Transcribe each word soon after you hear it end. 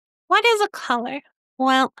What is a color?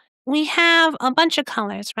 Well, we have a bunch of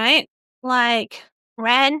colors, right? Like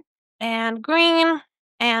red and green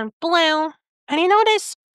and blue. And you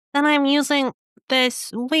notice that I'm using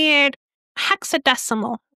this weird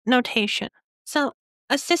hexadecimal notation. So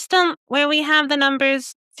a system where we have the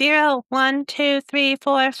numbers 0, 1, 2, 3,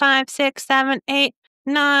 4, 5, 6, 7, 8,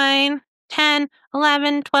 9, 10,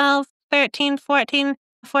 11, 12, 13, 14,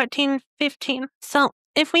 14, 15. So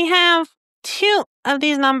if we have two of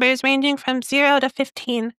these numbers ranging from 0 to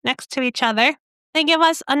 15 next to each other, they give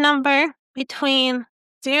us a number between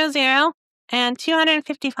 00 and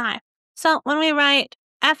 255. So when we write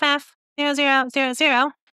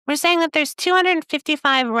FF0000, we're saying that there's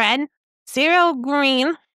 255 red, 0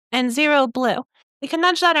 green, and 0 blue. We can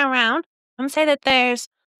nudge that around and say that there's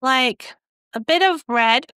like a bit of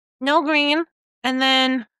red, no green, and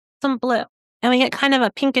then some blue. And we get kind of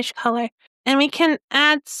a pinkish color. And we can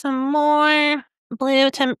add some more blue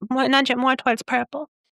to nudge it more towards purple.